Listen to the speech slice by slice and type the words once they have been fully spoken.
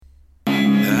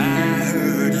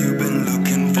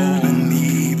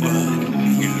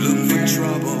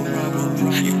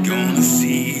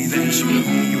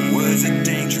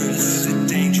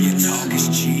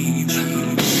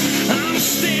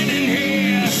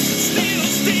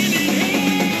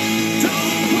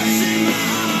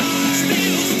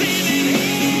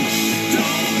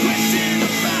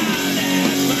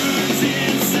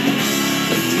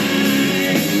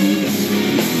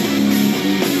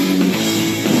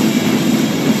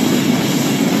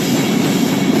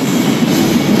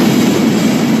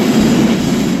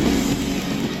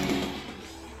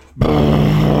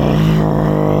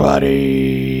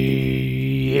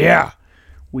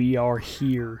We are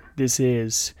here.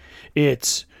 It's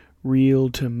real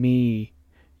to me.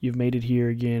 You've made it here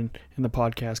again in the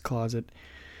podcast closet.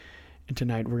 And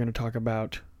tonight we're going to talk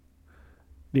about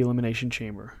the Elimination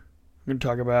Chamber. We're going to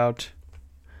talk about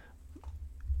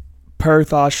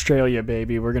Perth, Australia,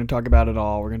 baby. We're going to talk about it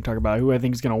all. We're going to talk about who I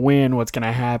think is going to win, what's going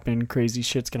to happen, crazy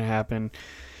shit's going to happen.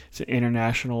 It's an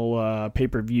international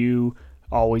pay-per-view,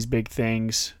 always big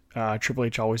things. Triple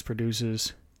H always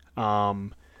produces.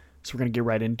 So we're going to get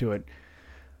right into it.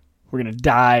 We're going to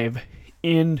dive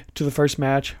into the first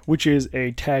match, which is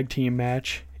a tag team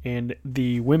match, and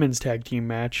the women's tag team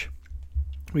match.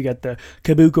 We got the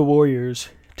Kabuki Warriors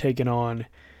taking on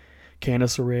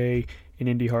Candice LeRae and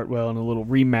Indy Hartwell in a little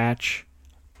rematch.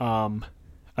 I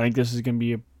think this is going to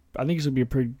be a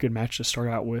pretty good match to start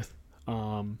out with.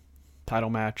 Title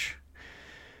match,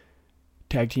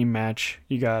 tag team match.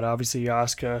 You got obviously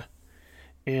Asuka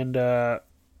and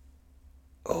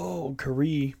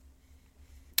Kairi.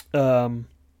 I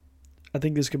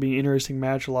think this could be an interesting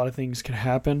match. A lot of things can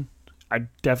happen. I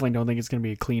definitely don't think it's going to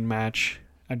be a clean match.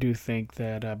 I do think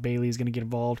that Bayley is going to get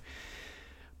involved,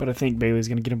 but I think Bayley's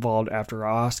going to get involved after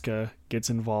Asuka gets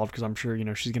involved because I'm sure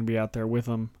she's going to be out there with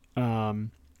them. I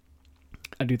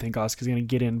do think Asuka's going to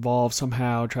get involved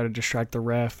somehow, try to distract the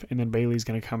ref, and then Bayley's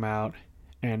going to come out.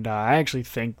 And I actually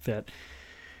think that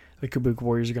the Kabuki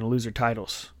Warriors are going to lose their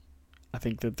titles. I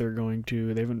think that they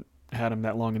haven't had them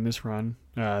that long in this run.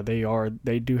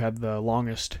 They do have the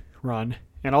longest run.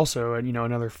 And also,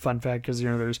 another fun fact, because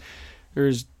there's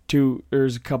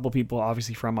a couple people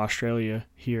obviously from Australia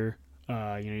here.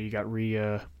 You got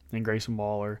Rhea and Grayson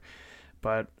Waller,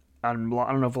 but I don't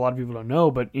know if a lot of people don't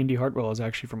know, but Indy Hartwell is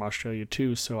actually from Australia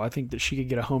too. So I think that she could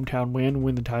get a hometown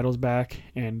win the titles back,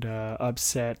 and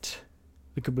upset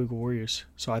the Kabuki Warriors.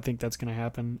 So I think that's going to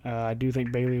happen. I do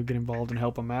think Bayley will get involved and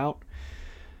help them out.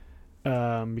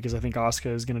 Because I think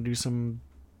Asuka is going to do some,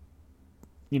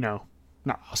 not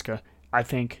Asuka. I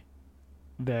think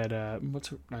that, I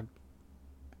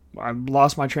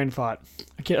lost my train of thought.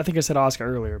 I think I said Asuka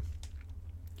earlier.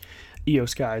 Io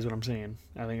Sky is what I'm saying.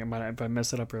 I think if I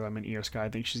messed it up earlier, I meant Io Sky. I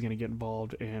think she's going to get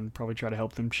involved and probably try to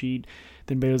help them cheat.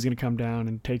 Then Bayley's going to come down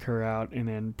and take her out and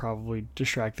then probably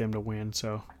distract them to win.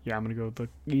 So, yeah, I'm going to go with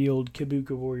the old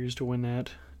Kabuki Warriors to win that.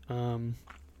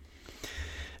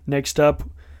 Next up,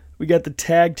 we got the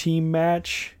tag team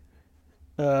match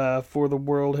for the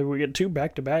world. We get 2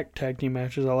 back-to-back tag team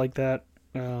matches. I like that.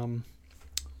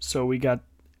 So we got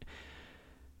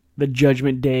the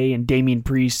Judgment Day and Damian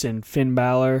Priest and Finn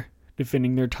Balor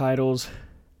defending their titles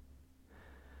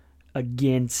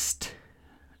against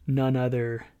none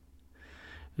other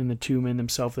than the two men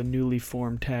themselves, the newly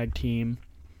formed tag team,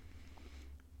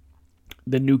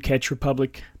 the New Catch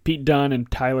Republic, Pete Dunne and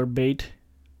Tyler Bate.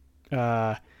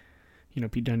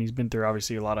 Pete Dunne, he's been through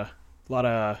obviously a lot of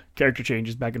character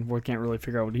changes back and forth. Can't really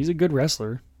figure out he's a good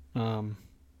wrestler. Just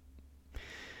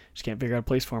can't figure out a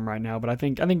place for him right now. But I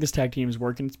think this tag team is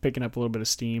working. It's picking up a little bit of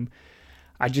steam.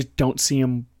 I just don't see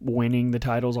him winning the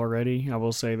titles already. I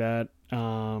will say that.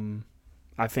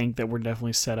 I think that we're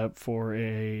definitely set up for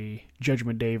a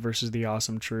Judgment Day versus the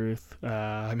Awesome Truth.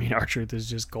 R-Truth is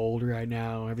just gold right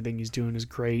now. Everything he's doing is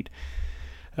great.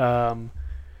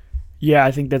 Yeah,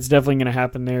 I think that's definitely going to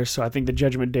happen there. So I think the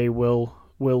Judgment Day will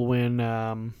win.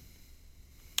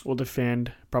 Will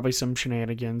defend. Probably some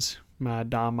shenanigans.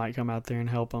 Dom might come out there and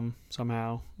help him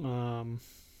somehow.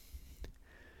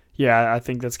 Yeah, I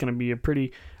think that's going to be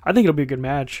I think it'll be a good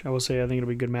match. I will say I think it'll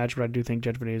be a good match, but I do think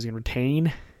Judgment Day is going to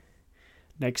retain.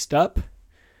 Next up,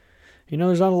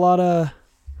 there's not a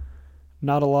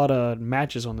lot of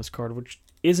matches on this card, which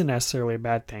isn't necessarily a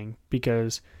bad thing,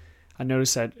 because I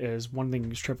noticed that as one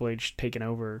thing is Triple H taking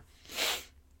over.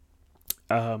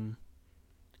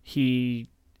 He'd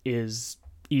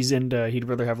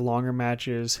rather have longer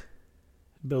matches,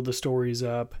 build the stories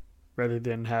up, rather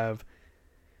than have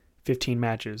 15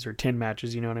 matches or 10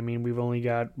 matches. You know what I mean? We've only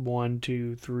got 1,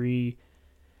 2, 3,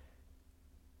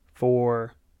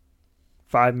 4,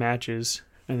 5 matches,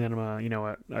 and then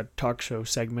a talk show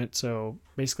segment. So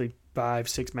basically 5,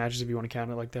 6 matches if you want to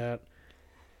count it like that.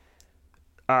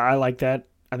 I like that.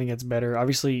 I think that's better.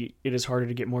 Obviously, it is harder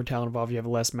to get more talent involved if you have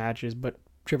less matches, but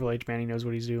Triple H, man, he knows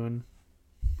what he's doing.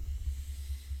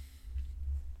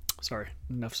 Sorry,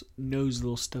 nose a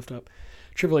little stuffed up.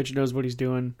 Triple H knows what he's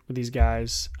doing with these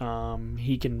guys.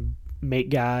 He can make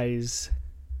guys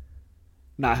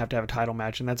not have to have a title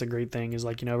match, and that's a great thing. Is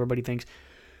everybody thinks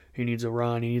he needs a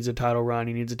run, he needs a title run,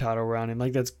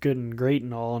 and that's good and great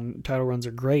and all, and title runs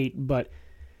are great, but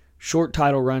short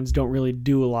title runs don't really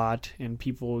do a lot, and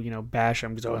people, bash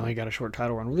them because, oh, I only got a short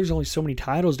title run. Well, there's only so many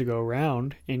titles to go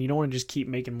around, and you don't want to just keep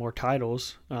making more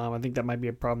titles. I think that might be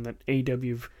a problem that AEW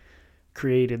have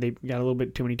created. They got a little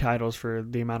bit too many titles for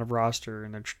the amount of roster,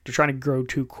 and they're trying to grow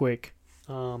too quick.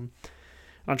 I'm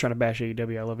not trying to bash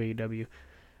AEW. I love AEW.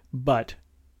 But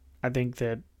I think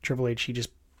that Triple H,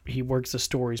 he works the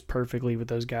stories perfectly with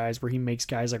those guys, where he makes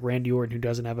guys like Randy Orton, who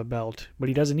doesn't have a belt, but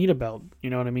he doesn't need a belt. You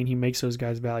know what I mean? He makes those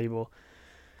guys valuable.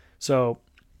 So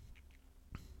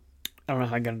I don't know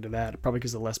how I got into that. Probably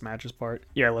because of the less matches part.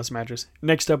 Yeah, less matches.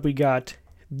 Next up, we got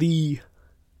the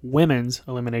Women's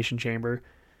Elimination Chamber.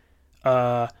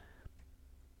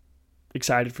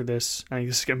 Excited for this. I think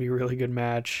this is going to be a really good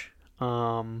match.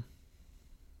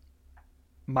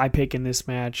 My pick in this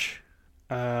match,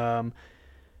 I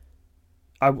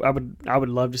would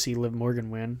love to see Liv Morgan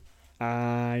win.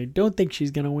 I don't think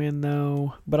she's gonna win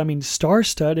though. But I mean,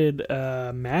 star-studded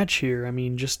match here. I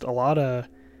mean, just a lot of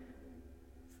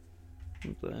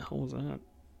what the hell was that?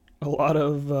 A lot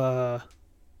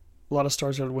of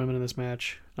star-studded women in this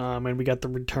match. And we got the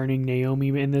returning Naomi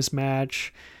in this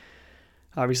match.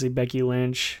 Obviously, Becky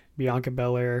Lynch, Bianca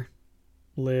Belair,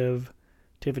 Liv,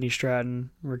 Tiffany Stratton,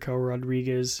 Raquel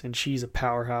Rodriguez, and she's a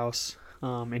powerhouse.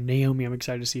 And Naomi, I'm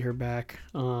excited to see her back.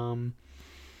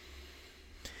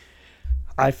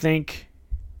 I think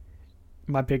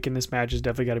my pick in this match has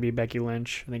definitely got to be Becky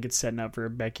Lynch. I think it's setting up for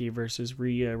Becky versus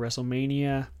Rhea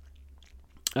WrestleMania.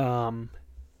 A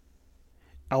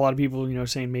lot of people,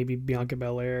 saying maybe Bianca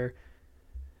Belair.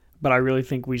 But I really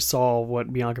think we saw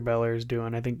what Bianca Belair is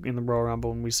doing. I think in the Royal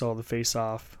Rumble when we saw the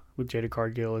face-off with Jada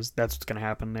Cargill, that's what's going to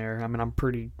happen there. I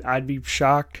mean, I'd be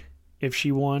shocked if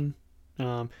she won.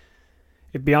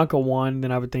 If Bianca won,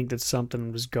 then I would think that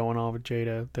something was going on with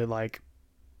Jada,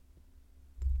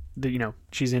 that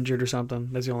she's injured or something.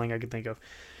 That's the only thing I could think of.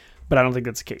 But I don't think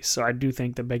that's the case. So I do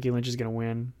think that Becky Lynch is going to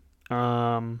win. If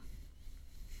I'm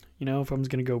going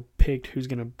to go pick who's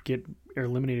going to get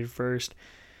eliminated first,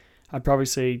 I'd probably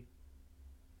say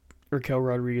Raquel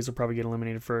Rodriguez will probably get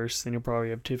eliminated first. Then you'll probably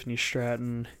have Tiffany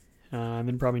Stratton, and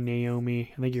then probably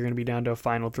Naomi. I think you're going to be down to a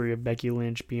final three of Becky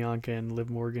Lynch, Bianca, and Liv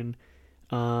Morgan.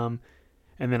 And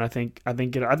then I think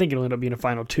it'll end up being a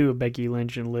final two of Becky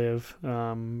Lynch and Liv.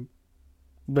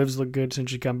 Liv's looked good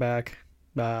since she come back.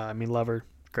 Love her.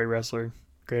 Great wrestler.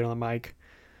 Great on the mic.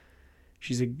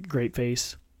 She's a great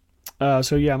face.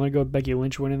 So yeah, I'm going to go with Becky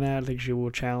Lynch winning that. I think she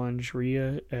will challenge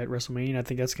Rhea at WrestleMania. I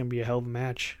think that's going to be a hell of a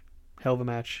match. It's going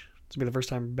to be the first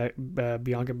time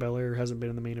Bianca Belair hasn't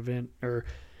been in the main event, or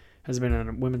hasn't been in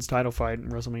a women's title fight in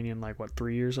WrestleMania in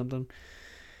 3 years or something.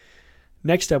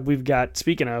 Next up, we've got,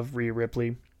 speaking of Rhea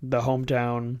Ripley, the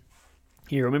hometown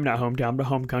hero, maybe not hometown, but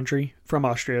home country from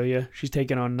Australia. She's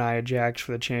taking on Nia Jax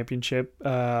for the championship.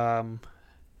 I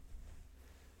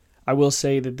will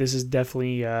say that this is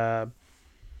definitely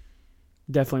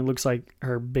looks like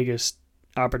her biggest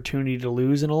opportunity to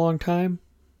lose in a long time.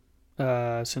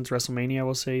 Since WrestleMania, I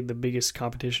will say the biggest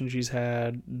competition she's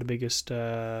had, the biggest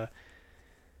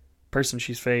person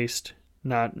she's faced,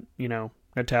 not,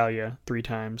 Natalya 3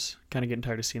 times. Kind of getting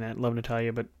tired of seeing that. Love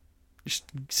Natalya, but just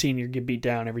seeing her get beat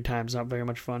down every time is not very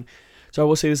much fun. So I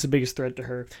will say this is the biggest threat to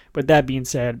her. But that being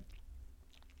said,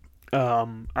 I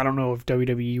don't know if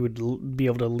WWE would be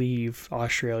able to leave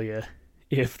Australia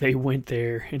if they went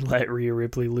there and let Rhea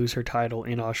Ripley lose her title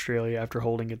in Australia after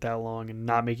holding it that long and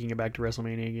not making it back to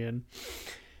WrestleMania again.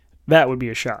 That would be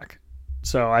a shock.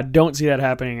 So I don't see that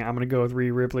happening. I'm going to go with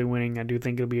Rhea Ripley winning. I do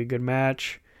think it'll be a good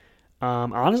match.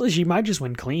 Honestly, she might just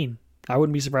win clean. I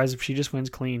wouldn't be surprised if she just wins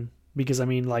clean. Because,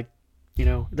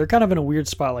 they're kind of in a weird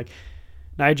spot.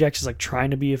 Nia Jax is,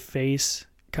 trying to be a face,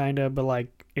 kind of, but,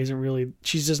 isn't really...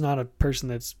 She's just not a person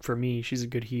that's, for me, she's a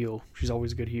good heel. She's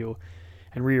always a good heel.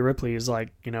 And Rhea Ripley is,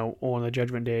 on the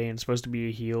Judgment Day and supposed to be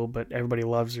a heel, but everybody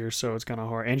loves her, so it's kind of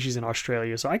hard. And she's in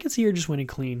Australia, so I could see her just winning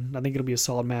clean. I think it'll be a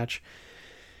solid match.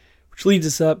 Which leads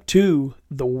us up to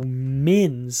the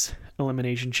Men's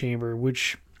Elimination Chamber,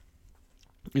 which...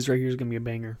 is right here is going to be a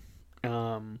banger.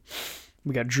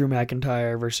 We got Drew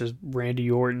McIntyre versus Randy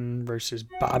Orton versus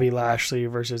Bobby Lashley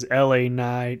versus LA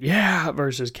Knight. Yeah.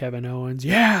 Versus Kevin Owens.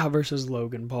 Yeah. Versus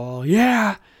Logan Paul.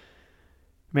 Yeah.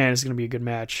 Man, it's going to be a good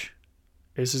match.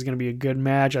 This is going to be a good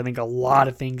match. I think a lot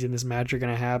of things in this match are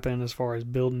going to happen as far as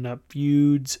building up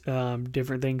feuds,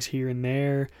 different things here and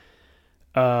there.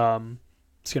 It's going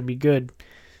to be good.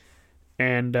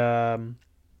 And,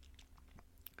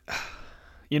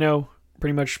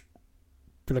 pretty much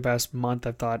for the past month,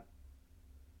 I've thought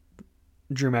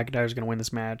Drew McIntyre is going to win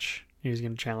this match. He's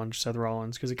going to challenge Seth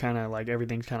Rollins because it kind of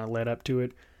everything's kind of led up to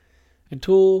it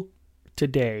until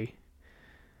today.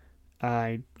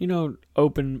 I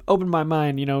opened my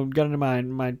mind, got into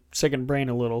my second brain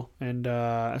a little, and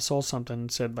I saw something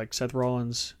said like Seth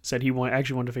Rollins said he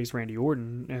actually wanted to face Randy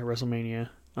Orton at WrestleMania,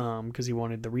 because he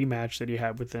wanted the rematch that he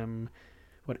had with him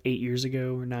 8 years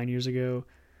ago or 9 years ago,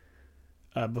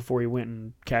 before he went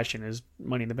and cashed in his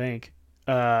Money in the Bank.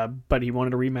 But he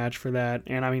wanted a rematch for that,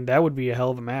 and I mean that would be a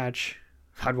hell of a match.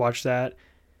 I'd watch that.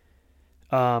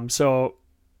 So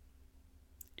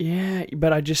yeah,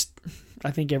 but I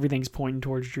think everything's pointing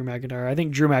towards Drew McIntyre. I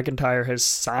think Drew McIntyre has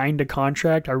signed a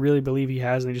contract. I really believe he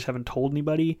has, and they just haven't told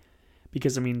anybody.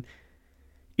 Because, I mean,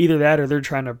 either that or they're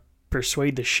trying to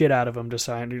persuade the shit out of him to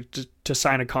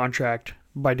sign a contract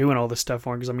by doing all this stuff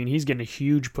for him. Because, I mean, he's getting a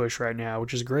huge push right now,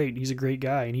 which is great. He's a great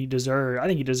guy, and I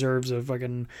think he deserves a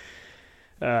fucking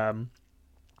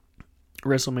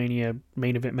WrestleMania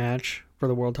main event match for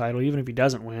the world title, even if he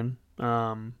doesn't win.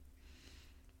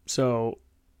 So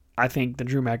I think that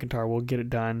Drew McIntyre will get it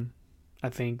done. I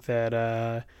think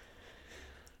that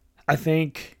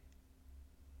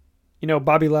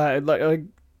Bobby Lashley,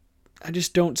 I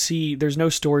just don't see, there's no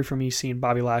story for me seeing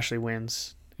Bobby Lashley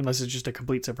wins unless it's just a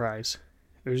complete surprise.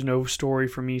 There's no story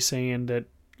for me saying that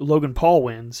Logan Paul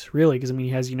wins, really, because I mean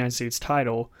he has the United States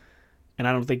title, and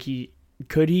I don't think he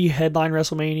headline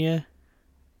WrestleMania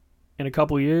in a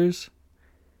couple years.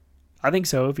 I think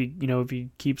so. If he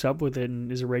keeps up with it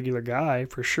and is a regular guy,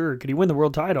 for sure. Could he win the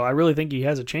world title? I really think he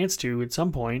has a chance to at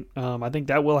some point. I think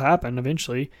that will happen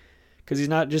eventually, because he's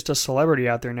not just a celebrity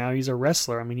out there now. He's a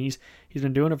wrestler. I mean, he's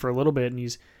been doing it for a little bit, and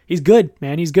he's good,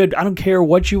 man. He's good. I don't care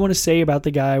what you want to say about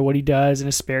the guy, what he does in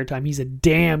his spare time. He's a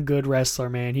damn good wrestler,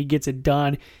 man. He gets it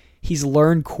done. He's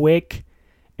learned quick,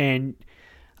 and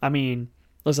I mean,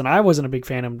 listen, I wasn't a big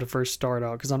fan of him to first start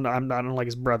out because I don't like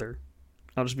his brother.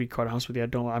 I'll just be quite honest with you.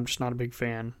 I'm just not a big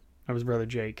fan of his brother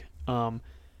Jake.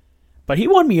 But he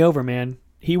won me over, man.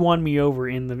 He won me over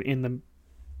in the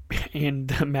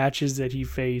matches that he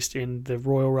faced in the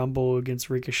Royal Rumble against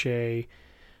Ricochet.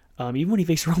 Even when he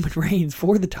faced Roman Reigns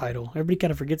for the title, everybody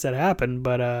kind of forgets that happened.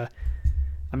 But I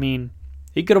mean,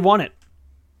 he could have won it.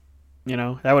 That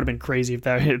would have been crazy if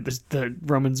the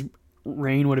Roman's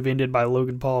reign would have ended by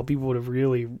Logan Paul. People would have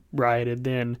really rioted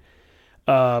then.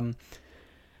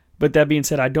 But that being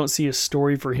said, I don't see a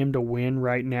story for him to win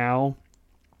right now.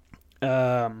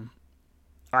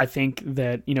 I think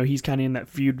that, he's kind of in that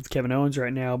feud with Kevin Owens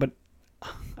right now, but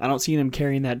I don't see them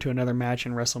carrying that to another match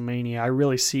in WrestleMania. I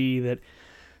really see that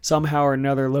somehow or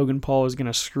another Logan Paul is going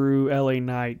to screw LA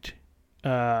Knight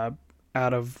out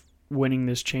of winning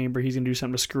this chamber. He's going to do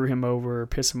something to screw him over,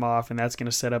 piss him off, and that's going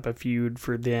to set up a feud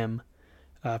for them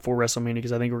for WrestleMania,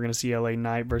 because I think we're going to see LA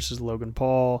Knight versus Logan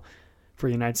Paul for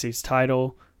the United States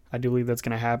title. I do believe that's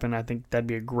going to happen. I think that'd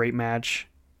be a great match.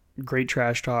 Great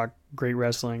trash talk. Great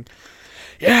wrestling.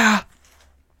 Yeah!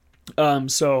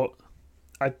 So,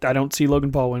 I don't see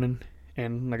Logan Paul winning.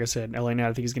 And like I said, LA Knight,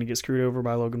 I think he's going to get screwed over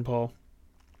by Logan Paul.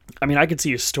 I mean, I could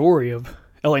see a story of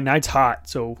LA Knight's hot.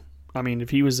 So, I mean, if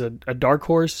he was a dark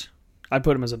horse, I'd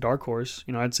put him as a dark horse.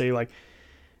 I'd say,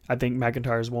 I think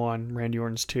McIntyre's 1, Randy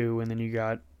Orton's 2, and then you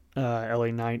got LA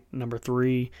Knight number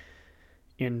 3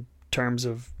 in terms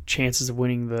of chances of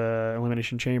winning the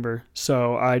Elimination Chamber.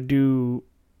 So I do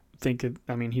think that,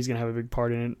 he's going to have a big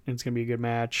part in it, and it's going to be a good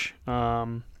match.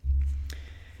 Like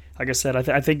I said,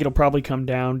 I think it'll probably come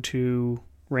down to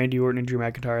Randy Orton and Drew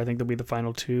McIntyre. I think they'll be the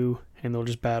final two, and they'll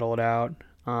just battle it out.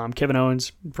 Kevin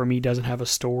Owens, for me, doesn't have a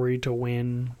story to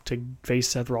win, to face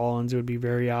Seth Rollins. It would be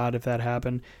very odd if that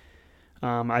happened.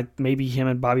 Maybe him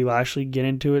and Bobby Lashley get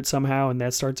into it somehow, and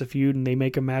that starts a feud, and they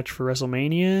make a match for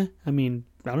WrestleMania.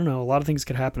 I don't know. A lot of things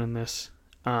could happen in this.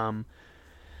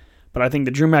 But I think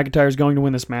that Drew McIntyre is going to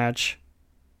win this match,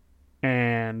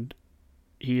 and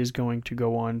he is going to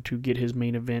go on to get his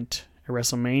main event at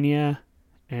WrestleMania.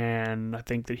 And I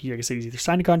think that he, like I said, he's either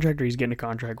signed a contract or he's getting a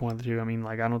contract, one of the two.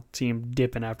 I don't see him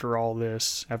dipping after all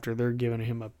this, after they're giving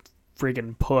him a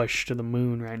freaking push to the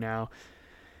moon right now.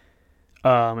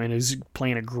 And he's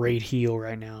playing a great heel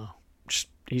right now.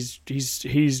 He's just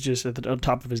at the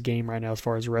top of his game right now as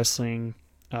far as wrestling,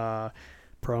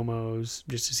 promos,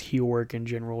 just his heel work in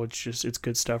general. It's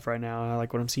good stuff right now. I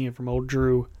like what I'm seeing from old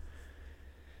Drew.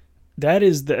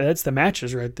 That's the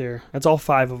matches right there. That's all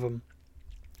 5 of them.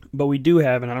 But we do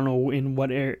have, and I don't know in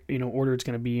what order it's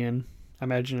going to be in. I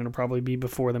imagine it'll probably be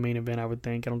before the main event, I would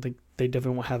think. I don't think they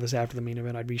definitely won't have this after the main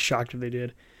event. I'd be shocked if they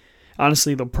did.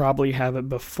 Honestly, they'll probably have it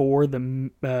before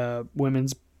the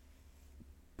women's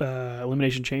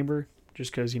Elimination Chamber,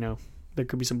 just because, there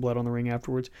could be some blood on the ring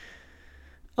afterwards.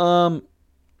 But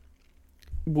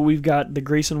we've got the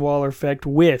Grayson Waller effect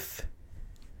with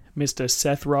Mr.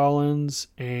 Seth Rollins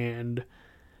and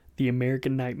the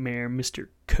American Nightmare, Mr.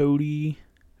 Cody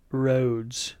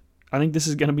Rhodes. I think this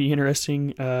is going to be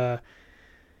interesting.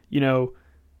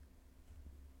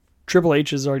 Triple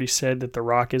H has already said that The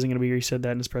Rock isn't going to be here. He said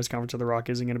that in his press conference that The Rock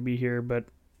isn't going to be here, but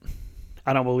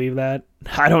I don't believe that.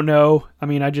 I don't know. I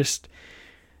mean, I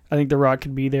think The Rock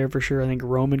could be there for sure. I think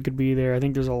Roman could be there. I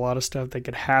think there's a lot of stuff that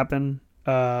could happen.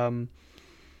 I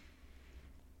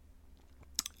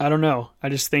don't know. I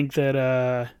just think that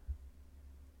I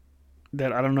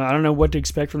don't know. I don't know what to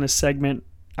expect from this segment.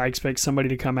 I expect somebody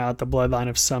to come out, the bloodline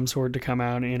of some sort to come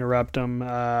out and interrupt them.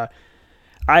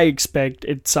 I expect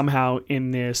it somehow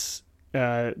in this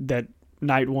that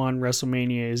night one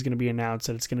WrestleMania is going to be announced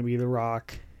that it's going to be The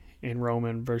Rock and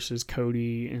Roman versus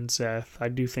Cody and Seth. I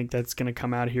do think that's going to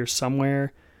come out here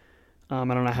somewhere. I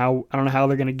don't know how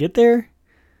they're going to get there.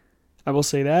 I will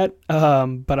say that,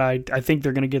 but I think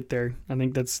they're going to get there. I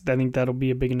think that'll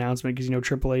be a big announcement because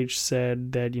Triple H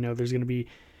said that there's going to be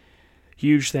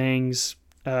huge things.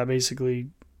 Basically,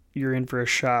 you're in for a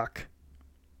shock.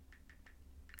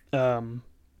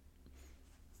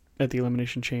 At the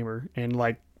Elimination Chamber, and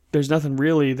there's nothing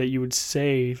really that you would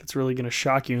say that's really going to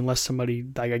shock you unless somebody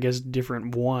I guess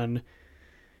different won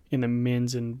in the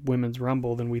men's and women's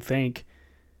Rumble than we think.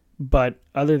 But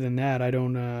other than that, I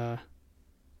don't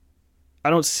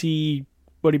see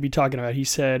what he'd be talking about. He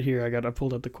said here, I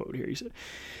pulled up the quote here. He said,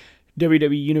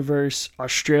 WWE Universe,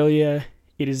 Australia,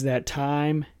 it is that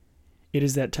time. It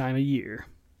is that time of year.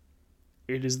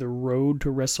 It is the road to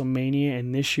WrestleMania,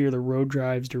 and this year the road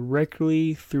drives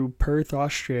directly through Perth,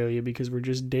 Australia, because we're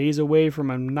just days away from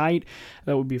a night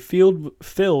that will be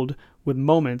filled with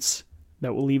moments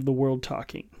that will leave the world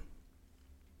talking.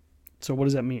 So what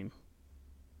does that mean?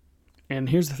 And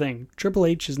here's the thing. Triple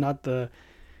H is not the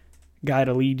guy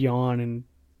to lead you on and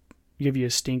give you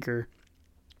a stinker.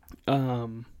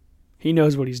 He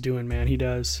knows what he's doing, man. He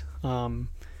does.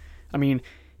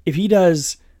 If he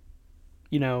does,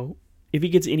 if he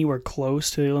gets anywhere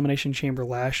close to the Elimination Chamber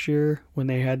last year when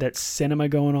they had that cinema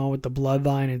going on with the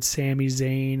Bloodline and Sami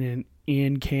Zayn and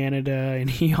in Canada and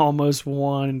he almost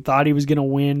won and thought he was going to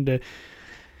win. There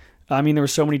were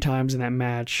so many times in that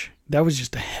match. That was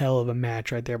just a hell of a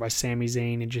match right there by Sami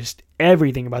Zayn, and just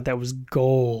everything about that was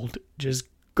gold. Just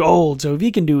gold. So if he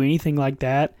can do anything like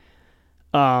that,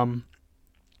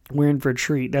 we're in for a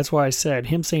treat. That's why I said,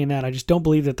 him saying that, I just don't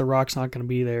believe that The Rock's not going to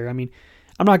be there. I'm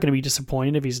not going to be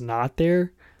disappointed if he's not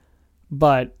there,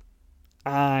 but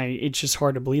it's just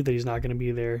hard to believe that he's not going to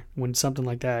be there when something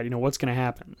like that, what's going to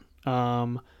happen?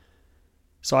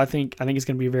 So I think it's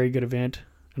going to be a very good event.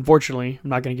 Unfortunately, I'm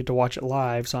not going to get to watch it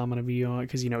live, so I'm going to be on,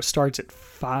 because, it starts at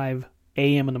 5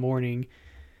 a.m. in the morning.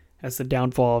 That's the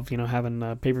downfall of, having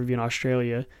a pay-per-view in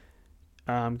Australia,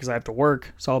 because I have to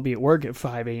work, so I'll be at work at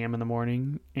 5 a.m. in the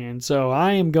morning, and so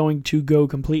I am going to go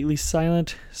completely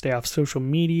silent, stay off social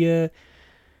media.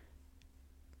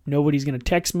 Nobody's going to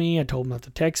text me. I told them not to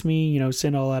text me,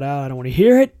 send all that out. I don't want to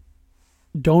hear it.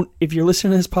 If you're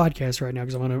listening to this podcast right now,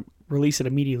 because I'm going to release it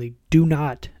immediately, do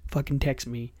not fucking text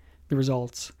me the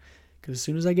results. Because as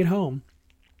soon as I get home,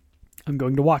 I'm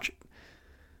going to watch it.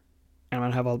 And I'm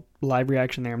going to have a live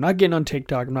reaction there. I'm not getting on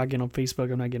TikTok. I'm not getting on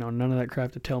Facebook. I'm not getting on none of that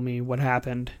crap to tell me what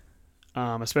happened.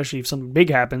 Especially if something big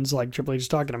happens, like Triple H is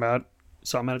talking about.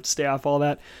 So I'm going to have to stay off all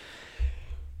that.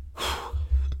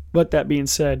 But that being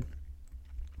said,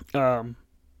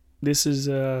 this is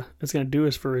that's gonna do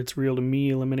us for It's Real to Me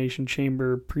Elimination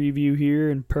Chamber preview here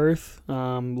in Perth.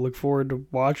 Look forward to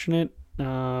watching it.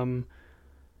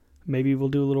 Maybe we'll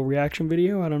do a little reaction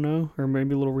video, I don't know, or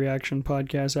maybe a little reaction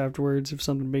podcast afterwards if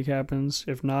something big happens.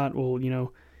 If not, we'll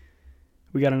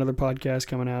we got another podcast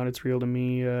coming out. It's Real to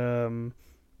Me, the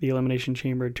Elimination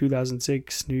Chamber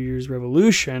 2006 New Year's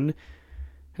Revolution.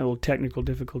 Had a little technical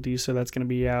difficulties, so that's gonna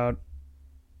be out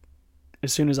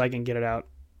as soon as I can get it out.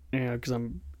 Yeah, because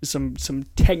I'm some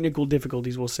technical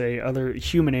difficulties, we'll say. Other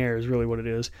human error is really what it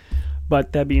is.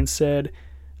 But that being said,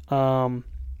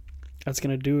 that's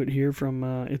going to do it here from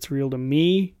It's Real to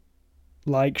Me.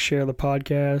 Like, share the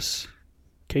podcast.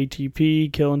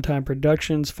 KTP, Killing Time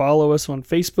Productions. Follow us on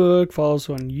Facebook. Follow us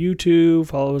on YouTube.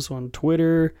 Follow us on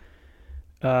Twitter.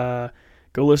 Go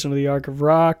listen to The Arc of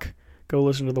Rock. Go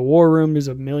listen to The War Room. There's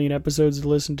a million episodes to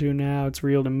listen to now. It's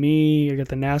Real to Me. I got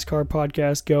the NASCAR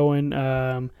podcast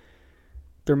going.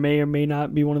 There may or may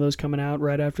not be one of those coming out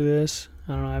right after this.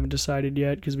 I don't know. I haven't decided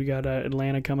yet because we got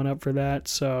Atlanta coming up for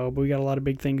that. But we got a lot of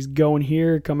big things going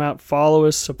here. Come out, follow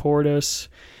us, support us.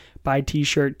 Buy a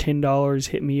t-shirt, $10.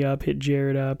 Hit me up. Hit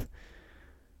Jared up.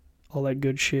 All that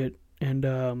good shit.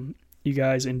 And you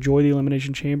guys enjoy the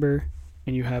Elimination Chamber.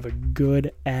 And you have a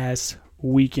good-ass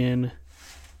weekend.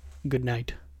 Good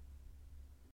night.